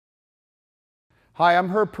Hi,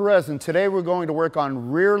 I'm Perez, and today we're going to work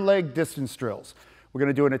on rear leg distance drills. We're going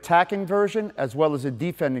to do an attacking version as well as a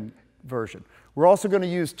defending version. We're also going to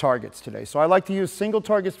use targets today. So I like to use single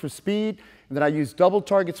targets for speed, and then I use double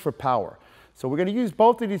targets for power. So we're going to use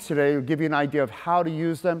both of these today to give you an idea of how to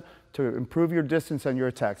use them to improve your distance and your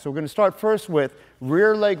attack. So we're going to start first with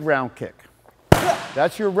rear leg round kick.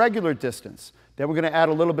 That's your regular distance. Then we're going to add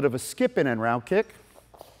a little bit of a skip in and round kick.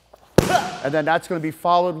 And then that's going to be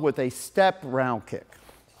followed with a step round kick.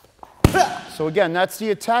 So again, that's the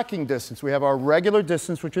attacking distance. We have our regular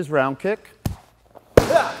distance, which is round kick.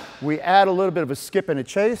 We add a little bit of a skip and a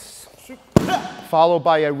chase, followed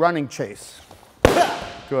by a running chase.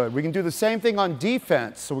 Good. We can do the same thing on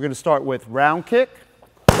defense. So we're going to start with round kick.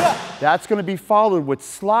 That's going to be followed with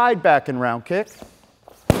slide back and round kick.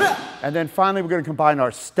 And then finally, we're going to combine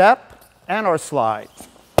our step and our slide.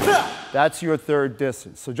 That's your third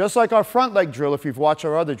distance. So just like our front leg drill, if you've watched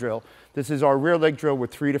our other drill, this is our rear leg drill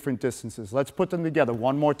with 3 different distances. Let's put them together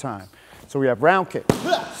one more time. So we have round kick,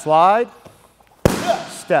 slide,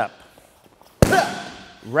 step,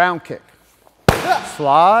 round kick,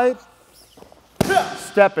 slide,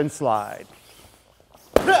 step and slide.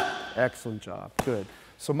 Excellent job. Good.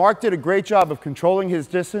 So Mark did a great job of controlling his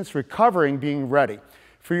distance, recovering, being ready.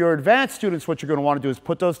 For your advanced students, what you're going to want to do is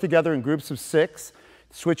put those together in groups of 6,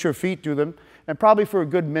 switch your feet, do them, and probably for a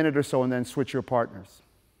good minute or so, and then switch your partners.